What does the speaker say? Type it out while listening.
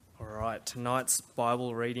right, tonight's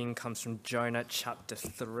Bible reading comes from Jonah chapter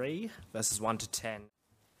 3, verses 1 to 10.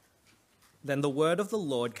 Then the word of the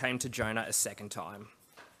Lord came to Jonah a second time.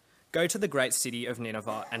 Go to the great city of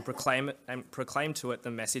Nineveh and proclaim to it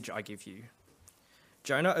the message I give you.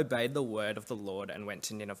 Jonah obeyed the word of the Lord and went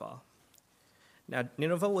to Nineveh. Now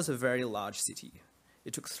Nineveh was a very large city.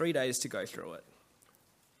 It took 3 days to go through it.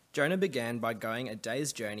 Jonah began by going a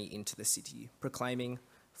day's journey into the city, proclaiming,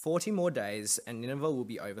 40 more days and Nineveh will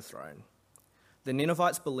be overthrown. The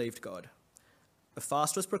Ninevites believed God. A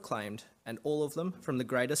fast was proclaimed, and all of them, from the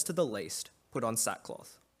greatest to the least, put on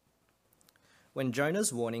sackcloth. When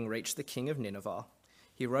Jonah's warning reached the king of Nineveh,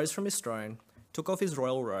 he rose from his throne, took off his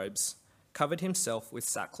royal robes, covered himself with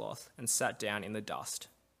sackcloth, and sat down in the dust.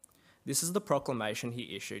 This is the proclamation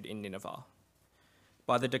he issued in Nineveh.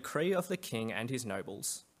 By the decree of the king and his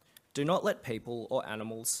nobles, do not let people or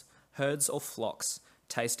animals, herds or flocks,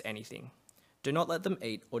 taste anything. Do not let them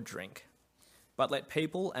eat or drink, but let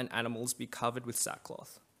people and animals be covered with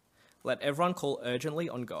sackcloth. Let everyone call urgently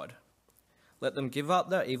on God. Let them give up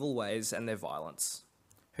their evil ways and their violence.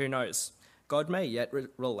 Who knows? God may yet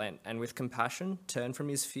relent and with compassion turn from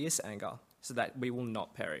his fierce anger so that we will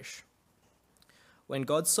not perish. When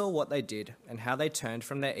God saw what they did and how they turned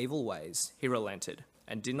from their evil ways, he relented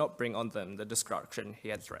and did not bring on them the destruction he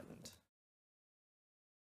had threatened.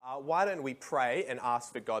 Why don't we pray and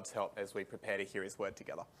ask for God's help as we prepare to hear his word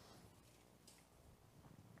together?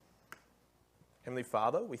 Heavenly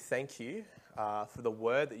Father, we thank you for the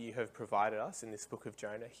word that you have provided us in this book of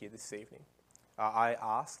Jonah here this evening. I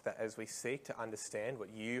ask that as we seek to understand what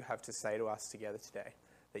you have to say to us together today,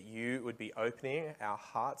 that you would be opening our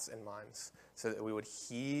hearts and minds so that we would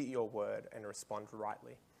hear your word and respond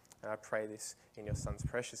rightly. And I pray this in your Son's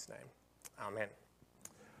precious name. Amen.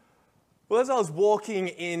 Well, as I was walking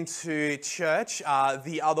into church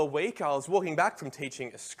the other week, I was walking back from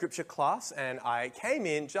teaching a scripture class, and I came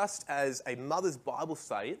in just as a mother's Bible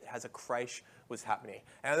study that has a creche was happening.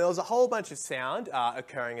 And there was a whole bunch of sound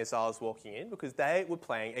occurring as I was walking in because they were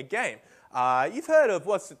playing a game. You've heard of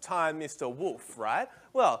What's the Time, Mr. Wolf, right?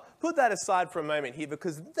 Well, put that aside for a moment here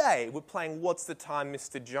because they were playing What's the Time,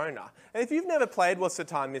 Mr. Jonah. And if you've never played What's the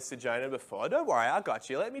Time, Mr. Jonah before, don't worry, I got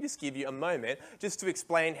you. Let me just give you a moment just to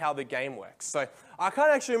explain how the game works. So I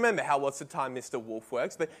can't actually remember how What's the Time, Mr. Wolf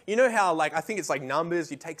works, but you know how, I think it's like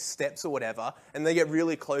numbers, you take steps or whatever, and they get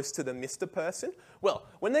really close to the Mr. person? Well,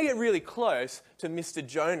 when they get really close to Mr.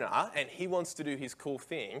 Jonah and he wants to do his cool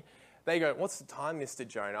thing, they go, what's the time, Mr.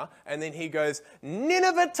 Jonah? And then he goes,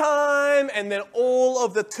 Nineveh time! And then all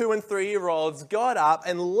of the 2 and 3-year-olds got up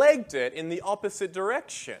and legged it in the opposite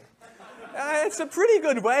direction. It's a pretty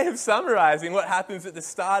good way of summarizing what happens at the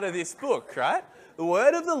start of this book, right? The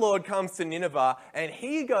word of the Lord comes to Nineveh and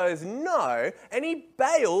he goes, no, and he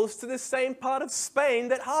bails to the same part of Spain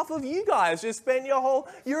that half of you guys just spent your whole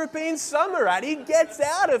European summer at. He gets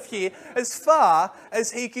out of here as far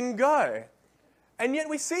as he can go. And yet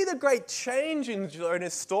we see the great change in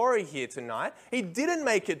Jonah's story here tonight. He didn't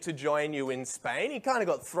make it to join you in Spain. He kind of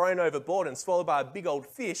got thrown overboard and swallowed by a big old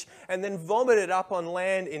fish and then vomited up on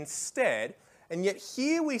land instead. And yet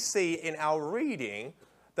here we see in our reading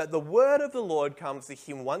that the word of the Lord comes to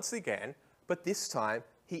him once again, but this time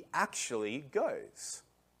he actually goes.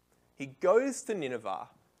 He goes to Nineveh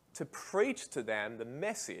to preach to them the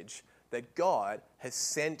message that God has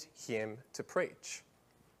sent him to preach.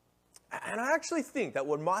 And I actually think that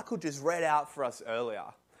what Michael just read out for us earlier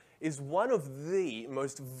is one of the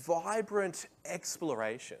most vibrant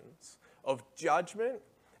explorations of judgment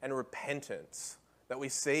and repentance that we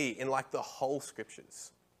see in the whole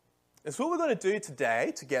scriptures. And so what we're going to do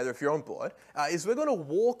today, together, if you're on board, is we're going to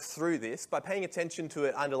walk through this by paying attention to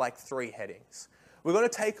it under 3 headings. We're going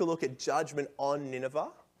to take a look at judgment on Nineveh.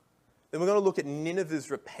 Then we're going to look at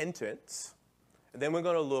Nineveh's repentance. And then we're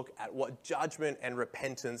going to look at what judgment and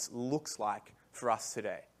repentance looks like for us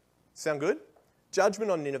today. Sound good?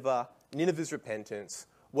 Judgment on Nineveh, Nineveh's repentance,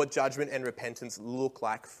 what judgment and repentance look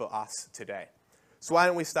like for us today. So why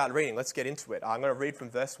don't we start reading? Let's get into it. I'm going to read from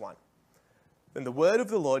verse 1. Then the word of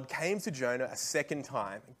the Lord came to Jonah a second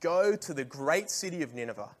time. Go to the great city of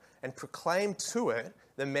Nineveh and proclaim to it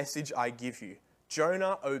the message I give you.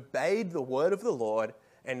 Jonah obeyed the word of the Lord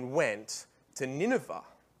and went to Nineveh.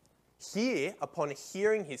 Here, upon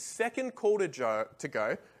hearing his second call to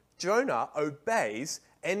go, Jonah obeys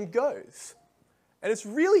and goes. And it's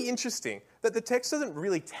really interesting that the text doesn't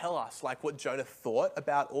really tell us what Jonah thought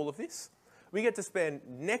about all of this. We get to spend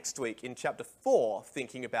next week in chapter 4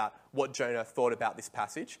 thinking about what Jonah thought about this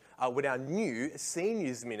passage when our new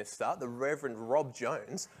seniors minister, the Reverend Rob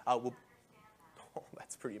Jones, will... Oh,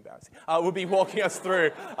 that's pretty embarrassing. Will be walking us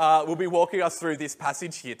through this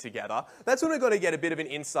passage here together. That's when we're going to get a bit of an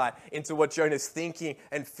insight into what Jonah's thinking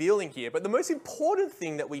and feeling here. But the most important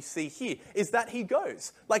thing that we see here is that he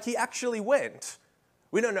goes. Like, he actually went.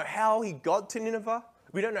 We don't know how he got to Nineveh.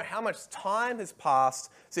 We don't know how much time has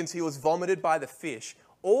passed since he was vomited by the fish.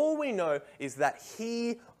 All we know is that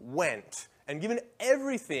he went. And given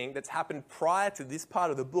everything that's happened prior to this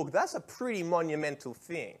part of the book, that's a pretty monumental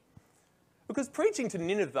thing. Because preaching to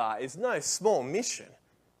Nineveh is no small mission.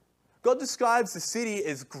 God describes the city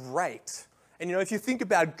as great. And if you think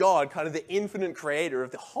about God, kind of the infinite creator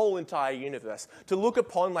of the whole entire universe, to look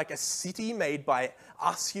upon like a city made by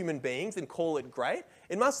us human beings and call it great,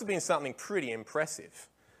 it must have been something pretty impressive.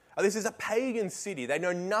 This is a pagan city. They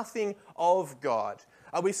know nothing of God.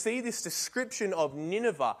 We see this description of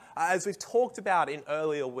Nineveh, as we've talked about in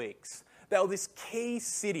earlier weeks. They were this key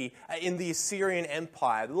city in the Assyrian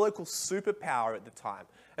Empire, the local superpower at the time.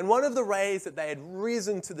 And one of the ways that they had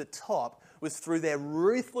risen to the top was through their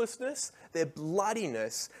ruthlessness, their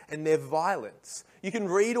bloodiness, and their violence. You can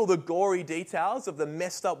read all the gory details of the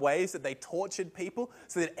messed up ways that they tortured people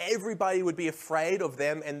so that everybody would be afraid of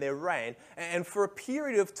them and their reign. And for a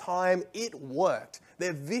period of time, it worked.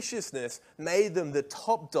 Their viciousness made them the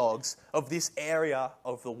top dogs of this area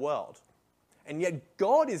of the world. And yet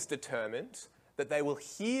God is determined that they will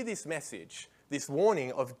hear this message, this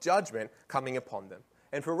warning of judgment coming upon them.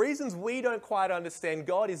 And for reasons we don't quite understand,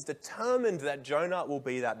 God is determined that Jonah will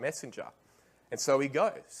be that messenger. And so he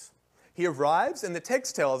goes. He arrives, and the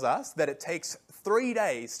text tells us that it takes 3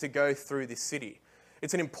 days to go through this city.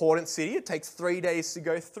 It's an important city. It takes 3 days to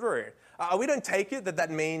go through. We don't take it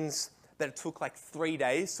that means that it took like 3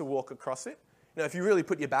 days to walk across it. If you really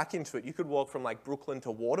put your back into it, you could walk from like Brooklyn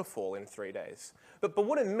to Waterfall in 3 days. But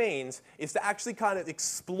what it means is to actually kind of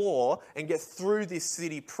explore and get through this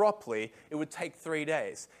city properly, it would take 3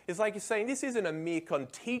 days. It's like you're saying, this isn't a mere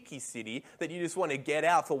Kon-Tiki city that you just want to get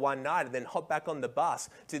out for one night and then hop back on the bus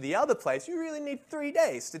to the other place. You really need 3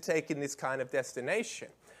 days to take in this kind of destination.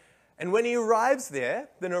 And when he arrives there,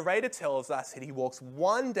 the narrator tells us that he walks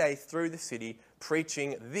 1 day through the city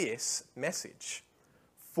preaching this message.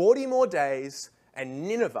 40 more days and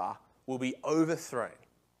Nineveh will be overthrown.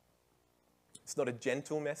 It's not a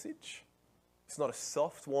gentle message. It's not a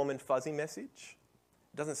soft, warm and fuzzy message.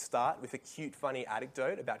 It doesn't start with a cute, funny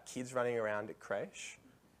anecdote about kids running around at creche.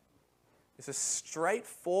 It's a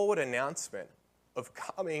straightforward announcement of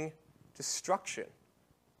coming destruction.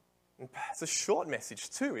 And it's a short message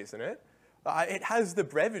too, isn't it? It has the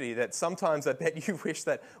brevity that sometimes I bet you wish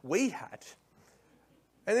that we had.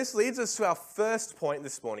 And this leads us to our first point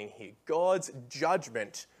this morning here, God's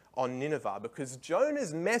judgment on Nineveh, because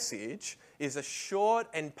Jonah's message is a short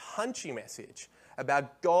and punchy message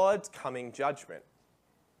about God's coming judgment.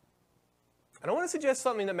 And I want to suggest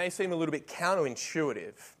something that may seem a little bit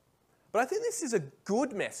counterintuitive, but I think this is a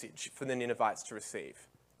good message for the Ninevites to receive,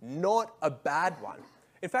 not a bad one.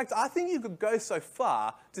 In fact, I think you could go so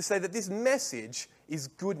far to say that this message is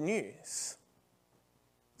good news.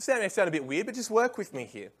 This may sound a bit weird, but just work with me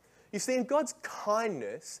here. You see, in God's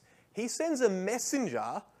kindness, he sends a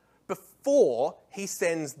messenger before he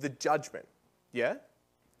sends the judgment. Yeah?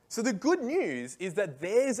 So the good news is that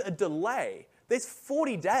there's a delay. There's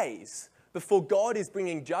 40 days before God is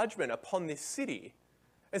bringing judgment upon this city.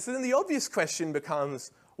 And so then the obvious question becomes,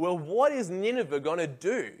 well, what is Nineveh going to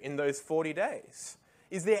do in those 40 days?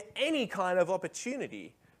 Is there any kind of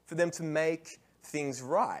opportunity for them to make things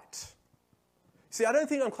right? See, I don't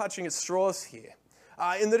think I'm clutching at straws here.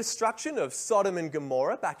 In the destruction of Sodom and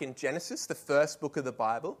Gomorrah back in Genesis, the first book of the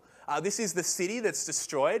Bible, this is the city that's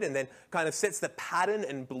destroyed and then kind of sets the pattern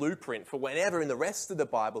and blueprint for whenever in the rest of the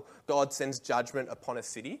Bible God sends judgment upon a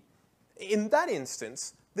city. In that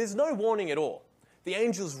instance, there's no warning at all. The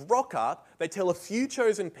angels rock up, they tell a few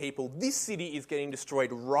chosen people, this city is getting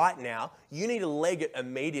destroyed right now, you need to leg it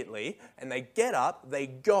immediately, and they get up, they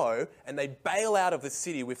go, and they bail out of the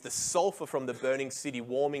city with the sulfur from the burning city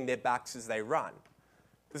warming their backs as they run.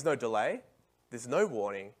 There's no delay, there's no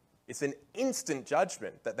warning, it's an instant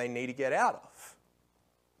judgment that they need to get out of.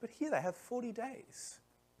 But here they have 40 days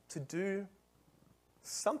to do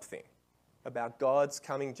something about God's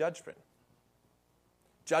coming judgment.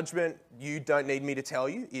 Judgment, you don't need me to tell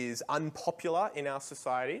you, is unpopular in our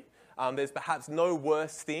society. There's perhaps no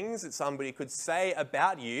worse things that somebody could say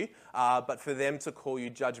about you, but for them to call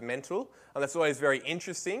you judgmental. And that's always very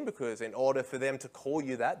interesting because in order for them to call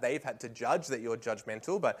you that, they've had to judge that you're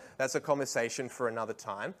judgmental, but that's a conversation for another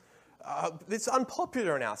time. It's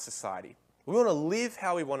unpopular in our society. We want to live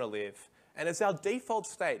how we want to live, And it's our default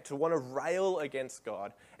state to want to rail against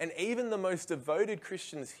God. And even the most devoted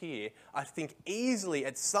Christians here, I think, easily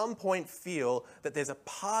at some point feel that there's a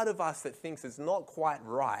part of us that thinks it's not quite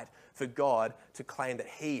right for God to claim that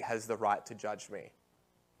he has the right to judge me.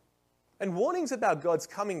 And warnings about God's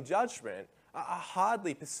coming judgment are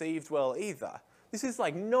hardly perceived well either. This is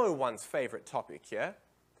like no one's favourite topic, yeah?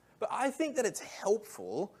 But I think that it's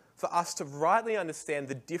helpful for us to rightly understand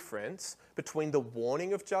the difference between the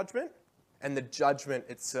warning of judgment and the judgment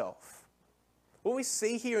itself. What we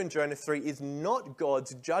see here in Jonah 3 is not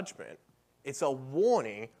God's judgment. It's a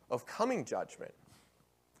warning of coming judgment.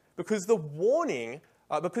 Because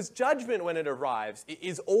because judgment when it arrives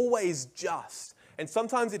is always just. And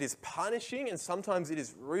sometimes it is punishing and sometimes it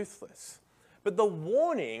is ruthless. But the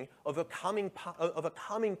warning of a coming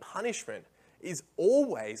punishment is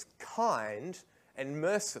always kind and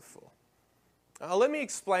merciful. Let me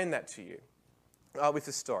explain that to you with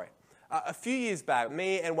a story. A few years back,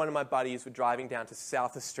 me and one of my buddies were driving down to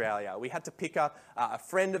South Australia. We had to pick up a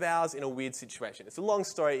friend of ours in a weird situation. It's a long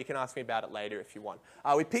story. You can ask me about it later if you want.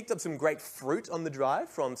 We picked up some great fruit on the drive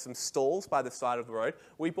from some stalls by the side of the road.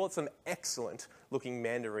 We bought some excellent-looking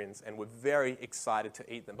mandarins and were very excited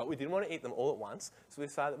to eat them. But we didn't want to eat them all at once, so we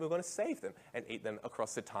decided that we were going to save them and eat them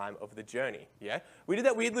across the time of the journey. Yeah, we did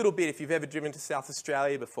that weird little bit if you've ever driven to South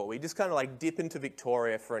Australia before. We just kind of like dip into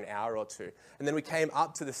Victoria for an hour or two. And then we came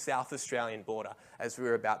up to the South Australian border as we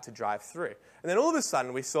were about to drive through. And then all of a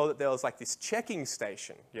sudden we saw that there was like this checking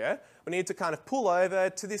station, yeah? We needed to kind of pull over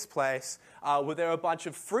to this place where there were a bunch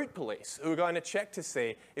of fruit police who were going to check to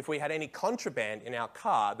see if we had any contraband in our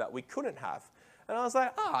car that we couldn't have. And I was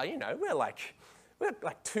like, we're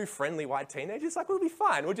like two friendly white teenagers, like we'll be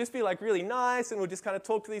fine. We'll just be like really nice and we'll just kind of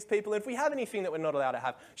talk to these people. And if we have anything that we're not allowed to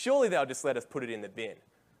have, surely they'll just let us put it in the bin.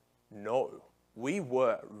 No. We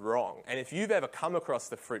were wrong. And if you've ever come across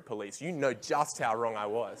the fruit police, you know just how wrong I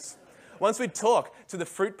was. Once we talked to the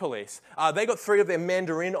fruit police, they got 3 of their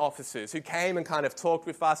Mandarin officers who came and kind of talked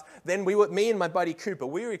with us. Then me and my buddy Cooper,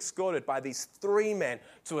 we were escorted by these 3 men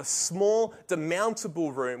to a small,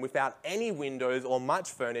 demountable room without any windows or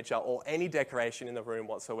much furniture or any decoration in the room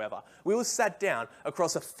whatsoever. We were sat down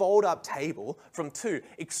across a fold-up table from 2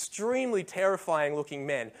 extremely terrifying-looking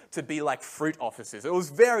men to be like fruit officers. It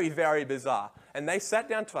was very, very bizarre. And they sat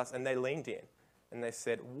down to us and they leaned in and they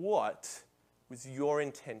said, "What was your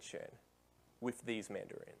intention with these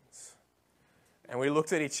mandarins?" And we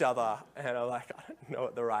looked at each other and I'm like, I don't know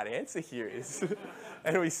what the right answer here is.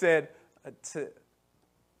 And we said, to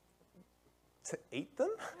eat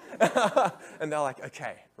them? And they're like,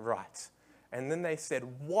 okay, right. And then they said,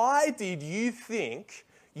 why did you think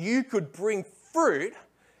you could bring fruit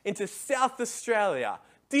into South Australia?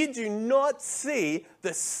 Did you not see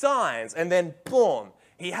the signs? And then boom.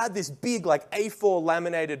 He had this big like A4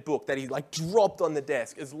 laminated book that he like dropped on the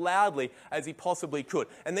desk as loudly as he possibly could.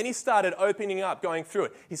 And then he started opening up, going through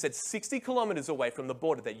it. He said 60 kilometers away from the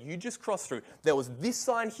border that you just crossed through, there was this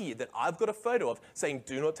sign here that I've got a photo of saying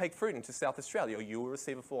do not take fruit into South Australia or you will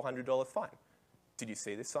receive a $400 fine. Did you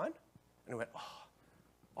see this sign? And we went,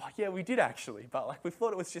 oh yeah, we did actually, but like we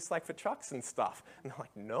thought it was just like for trucks and stuff. And they're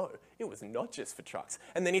like, no, it was not just for trucks.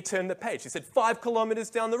 And then he turned the page. He said 5 kilometers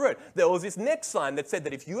down the road, there was this next sign that said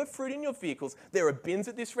that if you have fruit in your vehicles, there are bins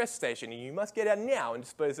at this rest station and you must get out now and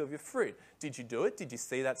dispose of your fruit. Did you do it? Did you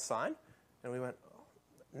see that sign? And we went, oh,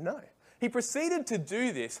 no. He proceeded to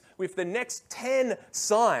do this with the next 10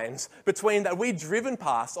 signs between that we'd driven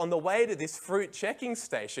past on the way to this fruit checking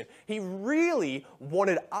station. He really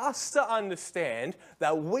wanted us to understand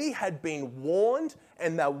that we had been warned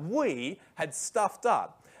and that we had stuffed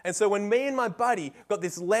up. And so when me and my buddy got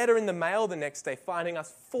this letter in the mail the next day fining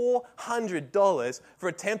us $400 for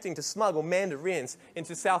attempting to smuggle mandarins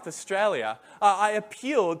into South Australia, I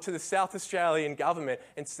appealed to the South Australian government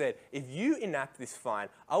and said, if you enact this fine,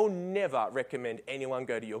 I will never recommend anyone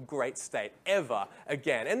go to your great state ever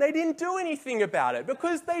again. And they didn't do anything about it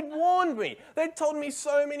because they'd warned me. They'd told me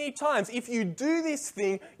so many times, if you do this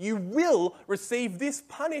thing, you will receive this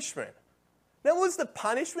punishment. Now, was the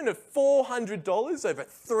punishment of $400 over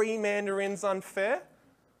 3 mandarins unfair?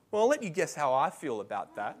 Well, I'll let you guess how I feel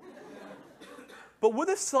about that. But were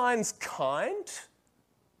the signs kind?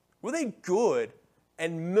 Were they good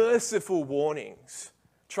and merciful warnings,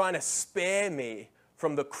 trying to spare me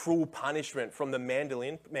from the cruel punishment from the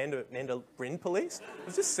Mandarin police?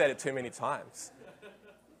 I've just said it too many times.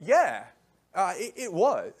 Yeah, it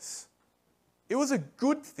was. It was a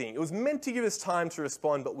good thing. It was meant to give us time to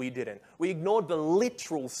respond, but we didn't. We ignored the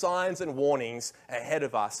literal signs and warnings ahead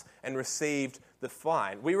of us and received the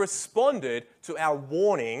fine. We responded to our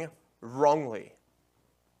warning wrongly.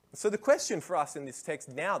 So the question for us in this text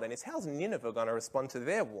now then is, how's Nineveh going to respond to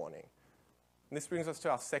their warning? And this brings us to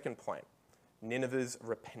our second point, Nineveh's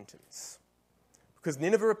repentance. Because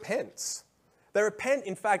Nineveh repents. They repent,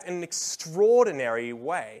 in fact, in an extraordinary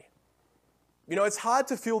way. You know, it's hard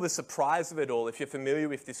to feel the surprise of it all if you're familiar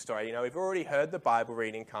with this story. You know, we've already heard the Bible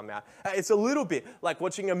reading come out. It's a little bit like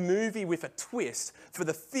watching a movie with a twist for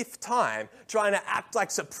the 5th time, trying to act like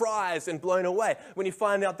surprised and blown away when you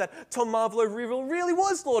find out that Tom Marvolo Riddle really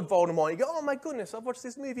was Lord Voldemort. You go, oh my goodness, I've watched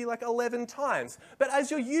this movie like 11 times. But as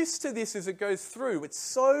you're used to this as it goes through, it's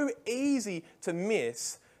so easy to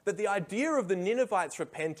miss that the idea of the Ninevites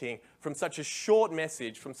repenting from such a short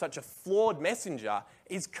message, from such a flawed messenger,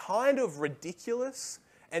 is kind of ridiculous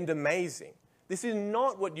and amazing. This is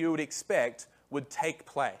not what you would expect would take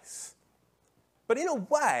place. But in a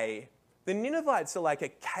way, the Ninevites are like a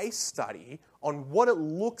case study on what it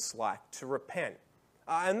looks like to repent.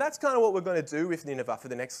 And that's kind of what we're going to do with Nineveh for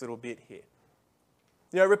the next little bit here.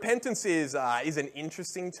 You know, repentance is an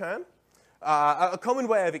interesting term. A common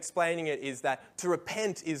way of explaining it is that to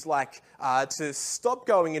repent is like to stop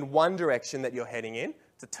going in one direction that you're heading in,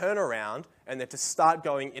 to turn around, and then to start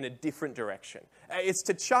going in a different direction. It's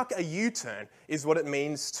to chuck a U-turn is what it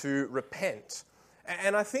means to repent.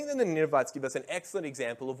 And I think that the Ninevites give us an excellent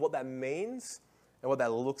example of what that means and what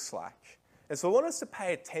that looks like. And so I want us to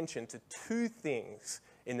pay attention to 2 things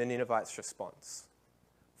in the Ninevites' response.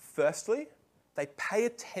 Firstly, they pay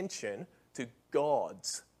attention to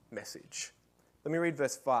God's message. Let me read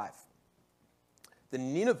verse 5. The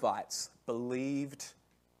Ninevites believed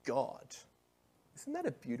God. Isn't that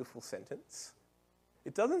a beautiful sentence?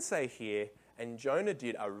 It doesn't say here, and Jonah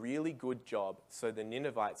did a really good job, so the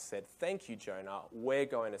Ninevites said, thank you, Jonah, we're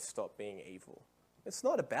going to stop being evil. It's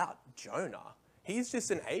not about Jonah. He's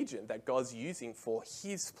just an agent that God's using for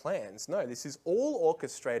his plans. No, this is all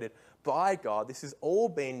orchestrated by God. This has all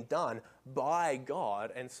been done by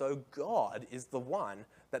God, and so God is the one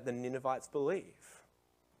that the Ninevites believe.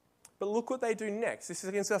 But look what they do next. This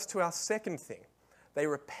brings us to our second thing. They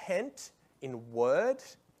repent in word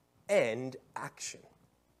and action.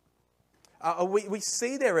 We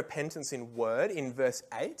see their repentance in word in verse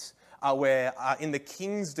 8, where in the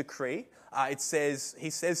king's decree, he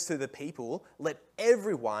says to the people, let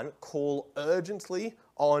everyone call urgently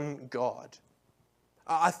on God.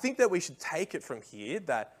 I think that we should take it from here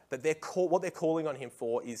that what they're calling on him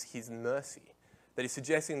for is his mercy. That he's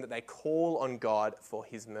suggesting that they call on God for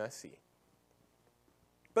his mercy.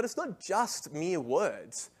 But it's not just mere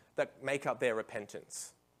words that make up their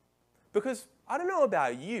repentance. Because I don't know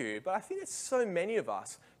about you, but I think that so many of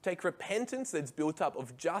us take repentance that's built up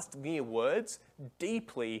of just mere words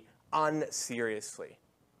deeply unseriously.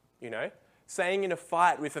 You know? Saying in a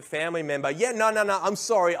fight with a family member, no, I'm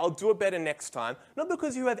sorry, I'll do it better next time. Not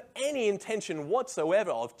because you have any intention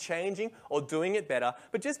whatsoever of changing or doing it better,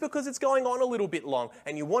 but just because it's going on a little bit long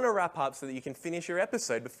and you want to wrap up so that you can finish your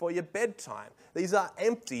episode before your bedtime. These are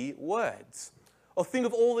empty words. Or think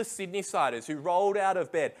of all the Sydney-siders who rolled out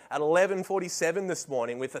of bed at 11:47 this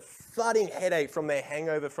morning with a thudding headache from their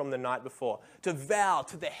hangover from the night before to vow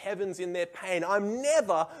to the heavens in their pain, I'm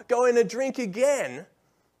never going to drink again,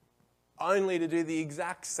 only to do the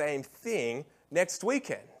exact same thing next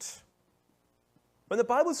weekend. When the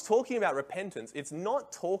Bible's talking about repentance, it's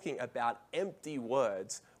not talking about empty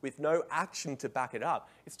words with no action to back it up.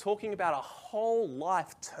 It's talking about a whole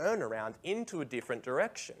life turnaround into a different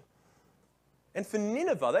direction. And for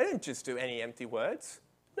Nineveh, they don't just do any empty words.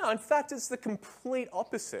 No, in fact, it's the complete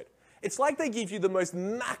opposite. It's like they give you the most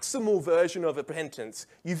maximal version of repentance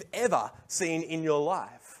you've ever seen in your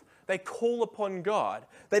life. They call upon God.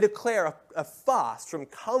 They declare a fast from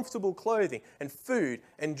comfortable clothing and food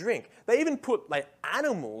and drink. They even put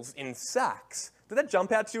animals in sacks. Did that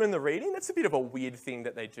jump out to you in the reading? That's a bit of a weird thing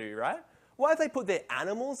that they do, right? Why have they put their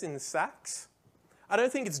animals in sacks? I don't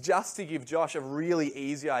think it's just to give Josh a really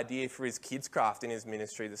easy idea for his kids' craft in his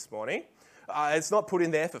ministry this morning. It's not put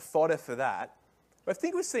in there for fodder for that. But I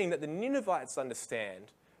think we're seeing that the Ninevites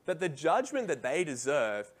understand that the judgment that they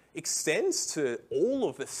deserve extends to all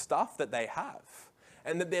of the stuff that they have,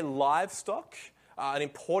 and that their livestock, an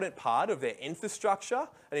important part of their infrastructure,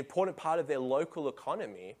 an important part of their local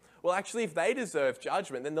economy, well, actually, if they deserve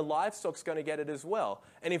judgment, then the livestock's going to get it as well.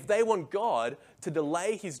 And if they want God to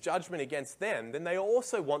delay his judgment against them, then they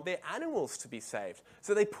also want their animals to be saved.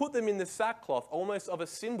 So they put them in the sackcloth, almost of a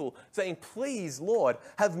symbol, saying, please, Lord,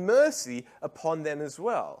 have mercy upon them as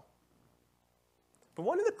well. But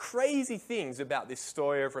one of the crazy things about this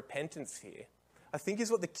story of repentance here, I think,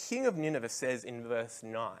 is what the king of Nineveh says in verse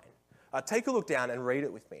 9. Take a look down and read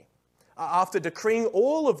it with me. After decreeing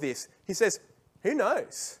all of this, he says, who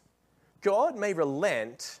knows? God may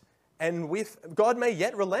relent God may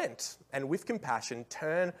yet relent and with compassion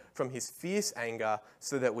turn from his fierce anger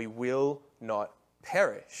so that we will not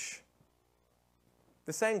perish.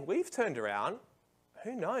 They're saying we've turned around.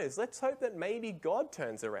 Who knows? Let's hope that maybe God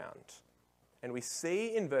turns around. And we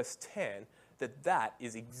see in verse 10 that that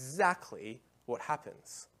is exactly what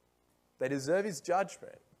happens. They deserve his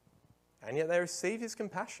judgment, and yet they receive his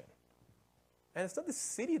compassion. And it's not the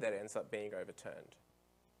city that ends up being overturned.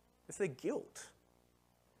 It's their guilt.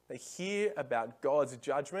 They hear about God's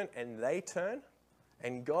judgment and they turn,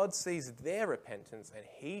 and God sees their repentance and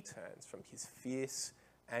he turns from his fierce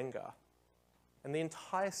anger. And the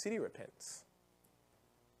entire city repents.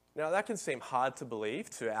 Now that can seem hard to believe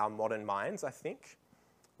to our modern minds, I think.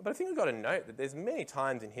 But I think we've got to note that there's many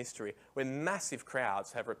times in history where massive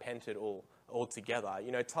crowds have repented all together.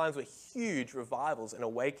 You know, times where huge revivals and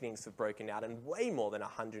awakenings have broken out and way more than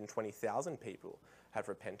 120,000 people have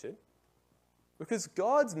repented. Because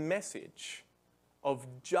God's message of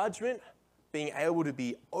judgment being able to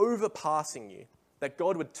be overpassing you, that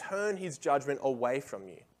God would turn his judgment away from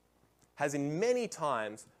you, has in many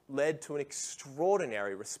times led to an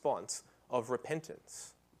extraordinary response of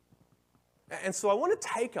repentance. And so I want to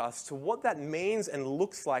take us to what that means and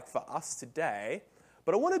looks like for us today,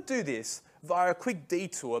 but I want to do this via a quick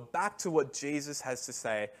detour back to what Jesus has to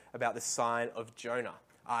say about the sign of Jonah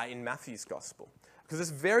in Matthew's Gospel. Because it's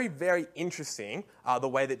very, very interesting the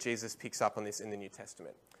way that Jesus picks up on this in the New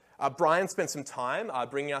Testament. Brian spent some time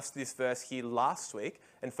bringing us this verse here last week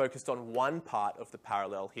and focused on one part of the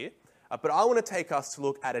parallel here. But I want to take us to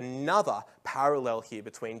look at another parallel here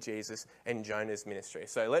between Jesus and Jonah's ministry.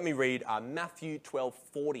 So let me read Matthew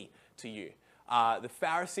 12:40 to you. The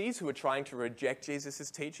Pharisees who were trying to reject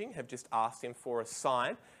Jesus' teaching have just asked him for a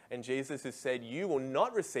sign. And Jesus has said, "You will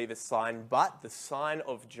not receive a sign, but the sign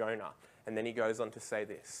of Jonah." And then he goes on to say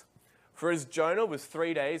this. "For as Jonah was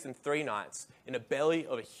 3 days and 3 nights in the belly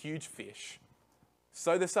of a huge fish,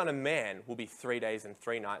 so the Son of Man will be 3 days and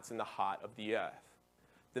 3 nights in the heart of the earth.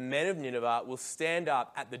 The men of Nineveh will stand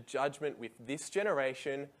up at the judgment with this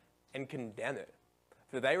generation and condemn it.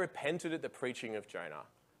 For they repented at the preaching of Jonah,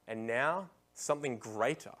 and now something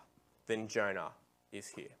greater than Jonah is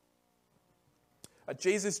here."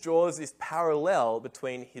 Jesus draws this parallel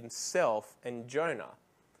between himself and Jonah,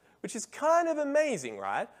 which is kind of amazing,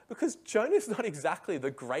 right? Because Jonah's not exactly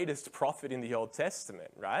the greatest prophet in the Old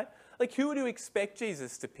Testament, right? Like, who would you expect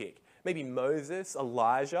Jesus to pick? Maybe Moses,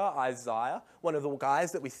 Elijah, Isaiah, one of the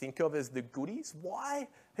guys that we think of as the goodies. Why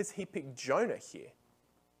has he picked Jonah here?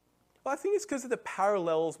 Well, I think it's because of the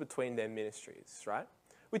parallels between their ministries, right?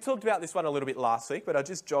 We talked about this one a little bit last week, but I'll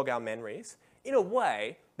just jog our memories. In a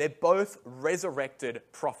way, they're both resurrected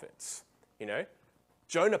prophets. You know,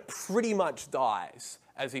 Jonah pretty much dies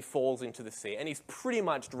as he falls into the sea, and he's pretty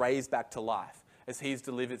much raised back to life as he's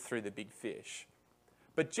delivered through the big fish.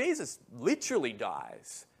 But Jesus literally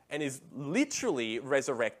dies and is literally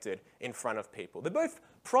resurrected in front of people. They're both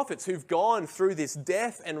prophets who've gone through this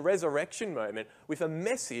death and resurrection moment with a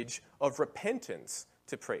message of repentance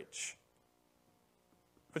to preach.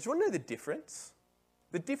 But do you want to know the difference?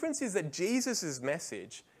 The difference is that Jesus'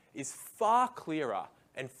 message is far clearer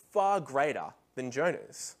and far greater than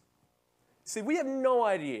Jonah's. See, we have no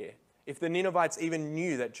idea if the Ninevites even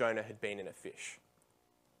knew that Jonah had been in a fish.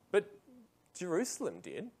 But Jerusalem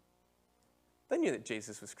did. They knew that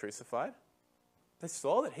Jesus was crucified. They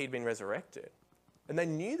saw that he'd been resurrected. And they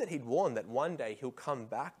knew that he'd warned that one day he'll come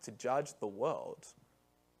back to judge the world.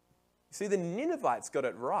 You see, the Ninevites got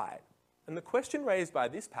it right. And the question raised by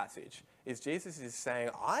this passage is Jesus is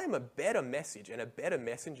saying, I am a better message and a better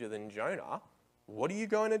messenger than Jonah. What are you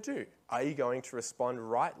going to do? Are you going to respond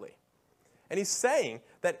rightly? And he's saying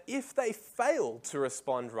that if they fail to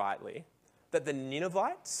respond rightly, that the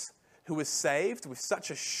Ninevites, who were saved with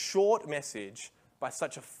such a short message by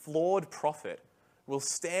such a flawed prophet, will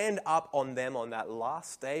stand up on them on that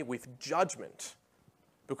last day with judgment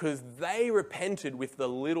because they repented with the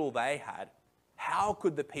little they had. How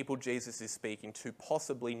could the people Jesus is speaking to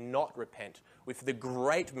possibly not repent with the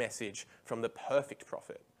great message from the perfect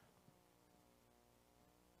prophet?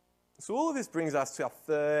 So all of this brings us to our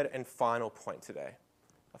third and final point today,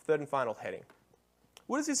 our third and final heading.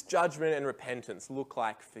 What does this judgment and repentance look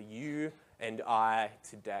like for you and I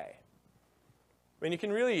today? I mean, you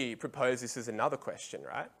can really propose this as another question,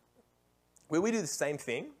 right? Will we do the same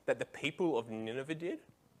thing that the people of Nineveh did?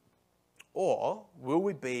 Or will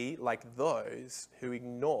we be like those who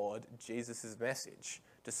ignored Jesus' message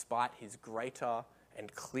despite his greater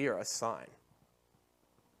and clearer sign?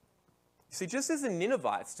 You see, just as the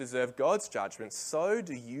Ninevites deserve God's judgment, so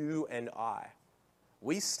do you and I.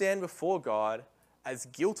 We stand before God as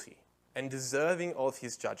guilty and deserving of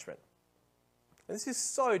his judgment. And this is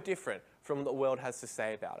so different from what the world has to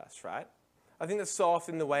say about us, right? I think that's so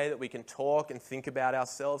often the way that we can talk and think about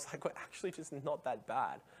ourselves, like we're actually just not that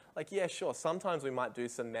bad. Like, yeah, sure, sometimes we might do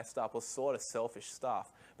some messed up or sort of selfish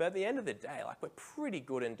stuff, but at the end of the day, like, we're pretty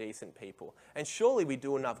good and decent people. And surely we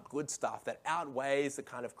do enough good stuff that outweighs the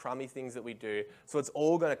kind of crummy things that we do, so it's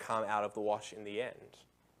all going to come out of the wash in the end.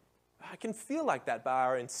 I can feel like that by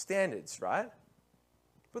our own standards, right?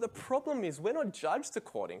 But the problem is we're not judged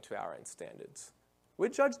according to our own standards. We're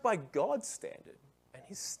judged by God's standard, and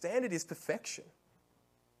his standard is perfection.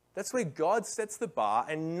 That's where God sets the bar,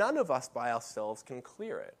 and none of us by ourselves can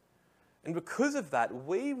clear it. And because of that,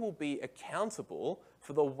 we will be accountable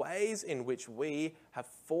for the ways in which we have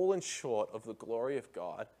fallen short of the glory of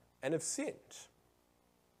God and have sinned.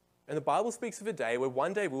 And the Bible speaks of a day where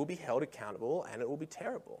one day we will be held accountable and it will be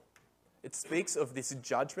terrible. It speaks of this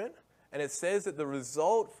judgment, and it says that the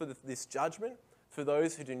result for this judgment, for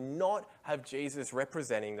those who do not have Jesus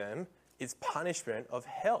representing them, is punishment of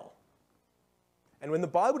hell. And when the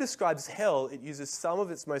Bible describes hell, it uses some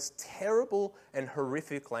of its most terrible and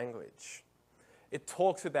horrific language. It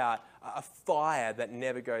talks about a fire that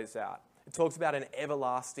never goes out. It talks about an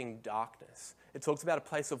everlasting darkness. It talks about a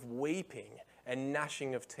place of weeping and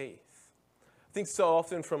gnashing of teeth. I think so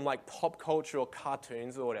often from like pop culture or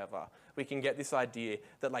cartoons or whatever, we can get this idea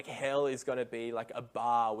that like hell is going to be like a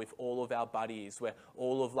bar with all of our buddies where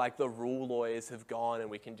all of like the rule lawyers have gone and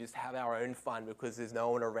we can just have our own fun because there's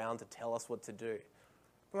no one around to tell us what to do.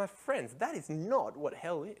 But my friends, that is not what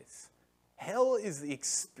hell is. Hell is the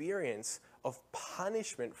experience of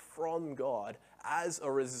punishment from God as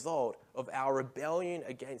a result of our rebellion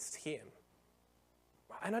against him.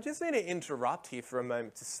 And I just need to interrupt here for a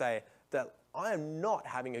moment to say that I am not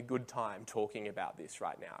having a good time talking about this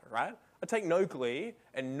right now, right? I take no glee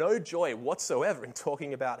and no joy whatsoever in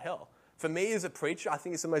talking about hell. For me as a preacher, I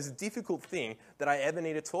think it's the most difficult thing that I ever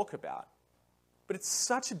need to talk about. But it's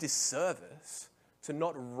such a disservice to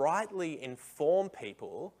not rightly inform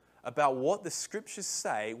people about what the scriptures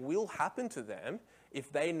say will happen to them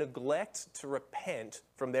if they neglect to repent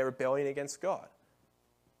from their rebellion against God.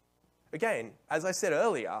 Again, as I said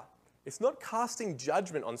earlier, it's not casting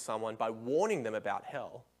judgment on someone by warning them about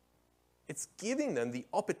hell. It's giving them the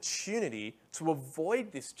opportunity to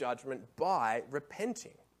avoid this judgment by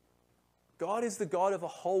repenting. God is the God of the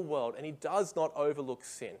whole world, and he does not overlook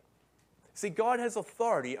sin. See, God has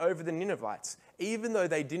authority over the Ninevites, even though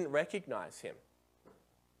they didn't recognize him.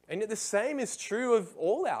 And yet the same is true of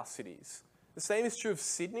all our cities. The same is true of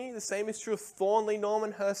Sydney. The same is true of Thornley,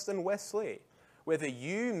 Normanhurst, and Wesley. Whether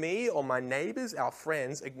you, me, or my neighbours, our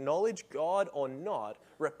friends, acknowledge God or not,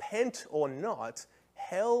 repent or not,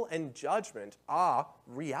 hell and judgment are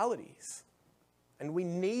realities. And we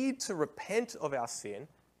need to repent of our sin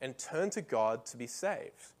and turn to God to be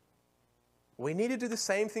saved. We need to do the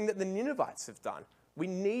same thing that the Ninevites have done. We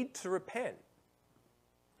need to repent.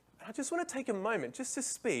 And I just want to take a moment just to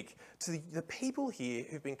speak to the people here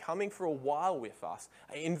who've been coming for a while with us,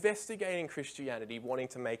 investigating Christianity, wanting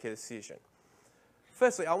to make a decision.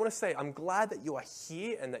 Firstly, I want to say I'm glad that you are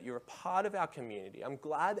here and that you're a part of our community. I'm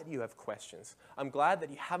glad that you have questions. I'm glad that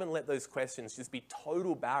you haven't let those questions just be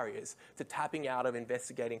total barriers to tapping out of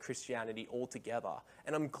investigating Christianity altogether.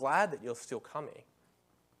 And I'm glad that you're still coming.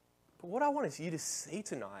 But what I want you to see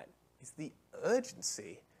tonight is the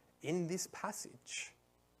urgency in this passage.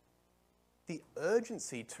 The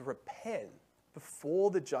urgency to repent before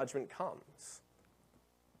the judgment comes.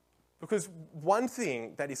 Because one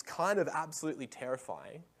thing that is kind of absolutely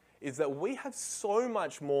terrifying is that we have so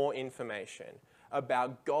much more information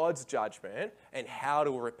about God's judgment and how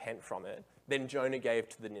to repent from it than Jonah gave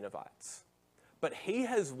to the Ninevites. But he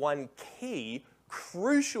has one key,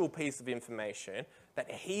 crucial piece of information that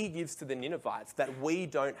he gives to the Ninevites that we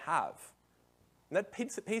don't have. And that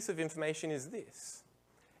piece of information is this.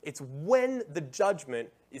 It's when the judgment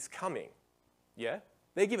is coming. Yeah?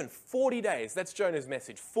 They're given 40 days. That's Jonah's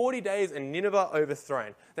message. 40 days and Nineveh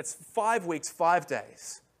overthrown. That's 5 weeks, 5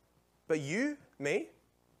 days. But you, me,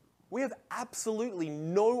 we have absolutely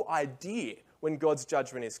no idea when God's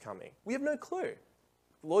judgment is coming. We have no clue.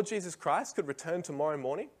 The Lord Jesus Christ could return tomorrow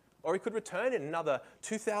morning, or he could return in another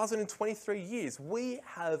 2023 years. We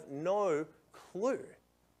have no clue.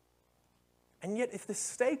 And yet, if the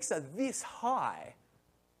stakes are this high,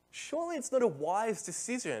 surely it's not a wise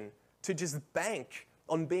decision to just bank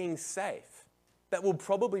on being safe. That we'll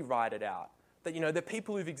probably ride it out. That, the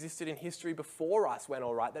people who've existed in history before us went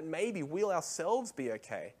all right, that maybe we'll ourselves be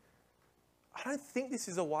okay. I don't think this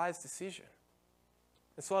is a wise decision.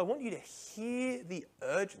 And so I want you to hear the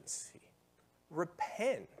urgency.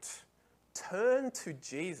 Repent. Turn to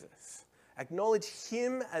Jesus Acknowledge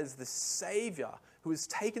him as the Saviour who has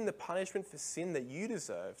taken the punishment for sin that you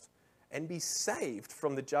deserved, and be saved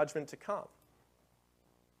from the judgment to come.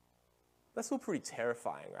 That's all pretty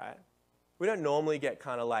terrifying, right? We don't normally get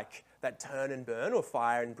kind of like that turn and burn or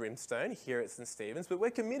fire and brimstone here at St. Stephen's, but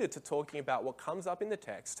we're committed to talking about what comes up in the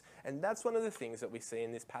text, and that's one of the things that we see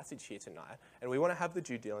in this passage here tonight, and we want to have the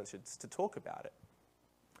due diligence to talk about it.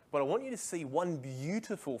 But I want you to see one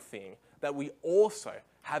beautiful thing that we also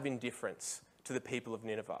have in difference to the people of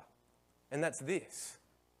Nineveh, and that's this.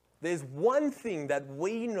 There's one thing that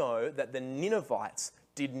we know that the Ninevites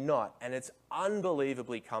did not, and it's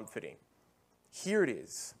unbelievably comforting. Here it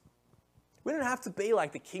is. We don't have to be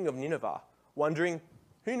like the king of Nineveh, wondering,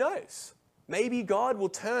 who knows? Maybe God will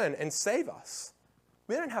turn and save us.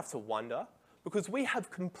 We don't have to wonder, because we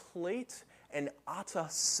have complete and utter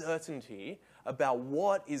certainty about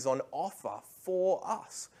what is on offer for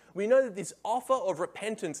us. We know that this offer of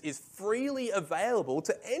repentance is freely available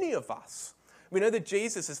to any of us. We know that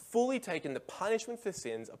Jesus has fully taken the punishment for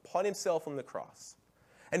sins upon himself on the cross.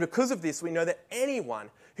 And because of this, we know that anyone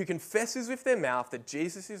who confesses with their mouth that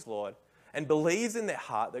Jesus is Lord and believes in their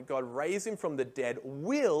heart that God raised him from the dead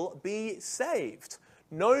will be saved.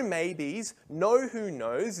 No maybes, no who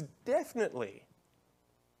knows, definitely.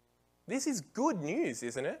 This is good news,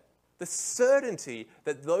 isn't it? The certainty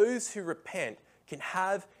that those who repent can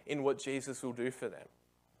have in what Jesus will do for them.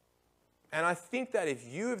 And I think that if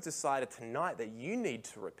you have decided tonight that you need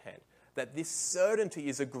to repent, that this certainty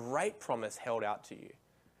is a great promise held out to you.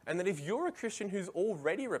 And that if you're a Christian who's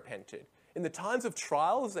already repented, in the times of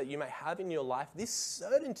trials that you may have in your life, this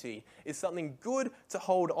certainty is something good to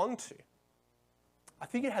hold on to. I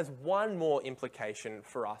think it has one more implication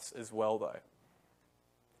for us as well, though.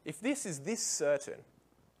 If this is this certain,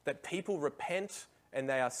 that people repent and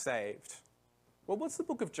they are saved, well, what's the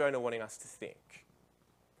book of Jonah wanting us to think?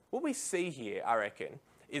 What we see here, I reckon,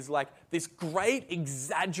 is like this great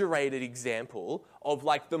exaggerated example of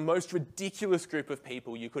like the most ridiculous group of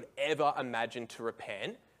people you could ever imagine to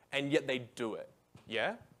repent, and yet they do it,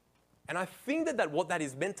 yeah? And I think that what that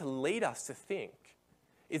is meant to lead us to think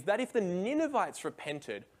is that if the Ninevites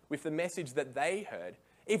repented with the message that they heard,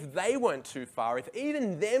 if they weren't too far, if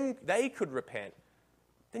even they could repent,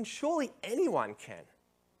 then surely anyone can.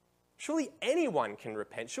 Surely anyone can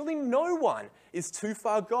repent. Surely no one is too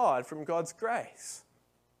far gone from God's grace.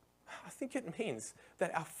 I think it means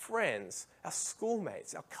that our friends, our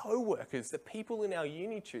schoolmates, our co-workers, the people in our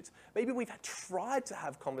uni tutes, maybe we've tried to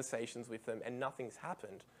have conversations with them and nothing's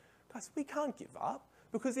happened. Guys, we can't give up,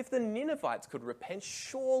 because if the Ninevites could repent,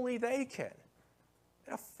 surely they can.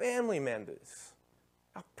 Our family members,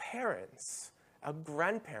 our parents, our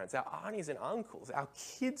grandparents, our aunties and uncles, our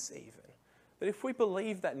kids even. That if we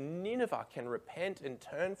believe that Nineveh can repent and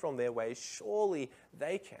turn from their ways, surely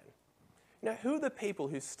they can. Now, who are the people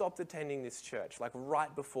who stopped attending this church like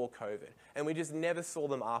right before COVID, and we just never saw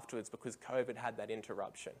them afterwards because COVID had that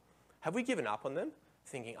interruption? Have we given up on them?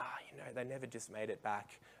 Thinking, they never just made it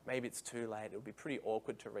back. Maybe it's too late. It would be pretty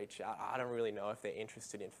awkward to reach out. I don't really know if they're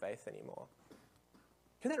interested in faith anymore.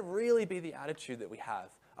 Can that really be the attitude that we have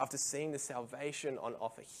after seeing the salvation on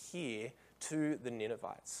offer here to the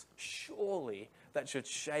Ninevites? Surely that should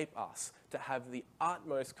shape us to have the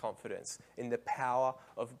utmost confidence in the power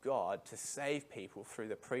of God to save people through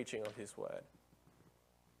the preaching of his word.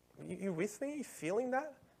 You with me? Are you feeling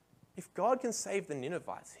that? If God can save the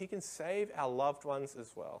Ninevites, he can save our loved ones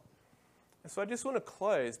as well. And so I just want to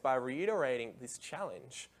close by reiterating this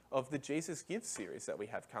challenge of the Jesus Gives series that we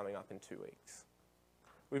have coming up in 2 weeks.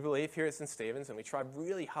 We believe here at St. Stephen's, and we try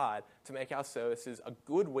really hard to make our services a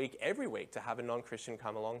good week every week to have a non-Christian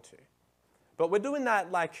come along to. But we're doing that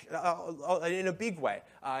in a big way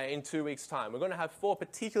in 2 weeks' time. We're going to have 4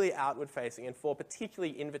 particularly outward-facing and 4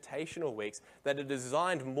 particularly invitational weeks that are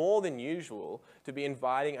designed more than usual to be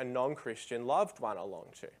inviting a non-Christian loved one along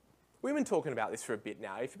to. We've been talking about this for a bit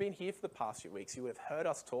now. If you've been here for the past few weeks, you would have heard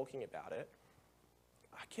us talking about it.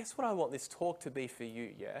 I guess what I want this talk to be for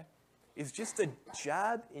you, is just a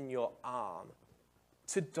jab in your arm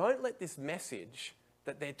to don't let this message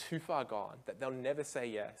that they're too far gone, that they'll never say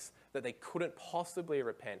yes, that they couldn't possibly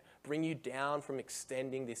repent, bring you down from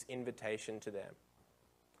extending this invitation to them.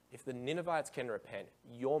 If the Ninevites can repent,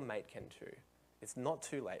 your mate can too. It's not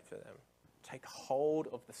too late for them. Take hold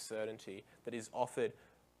of the certainty that is offered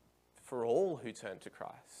for all who turn to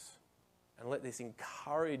Christ. And let this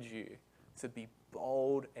encourage you to be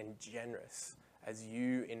bold and generous as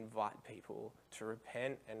you invite people to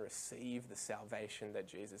repent and receive the salvation that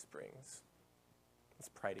Jesus brings. Let's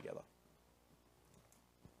pray together.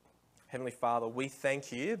 Heavenly Father, we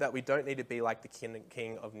thank you that we don't need to be like the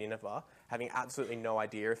king of Nineveh, having absolutely no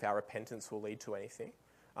idea if our repentance will lead to anything,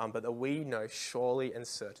 but that we know surely and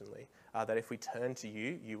certainly that if we turn to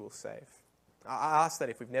you, you will save. I ask that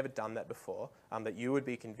if we've never done that before, that you would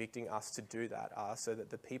be convicting us to do that so that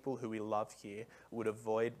the people who we love here would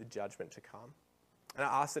avoid the judgment to come. And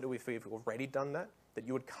I ask that if we've already done that, that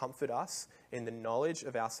you would comfort us in the knowledge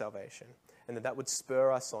of our salvation, and that would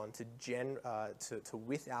spur us on to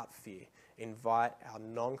without fear, invite our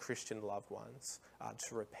non-Christian loved ones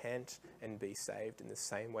to repent and be saved in the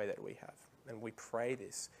same way that we have. And we pray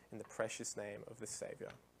this in the precious name of the Saviour.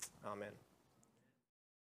 Amen.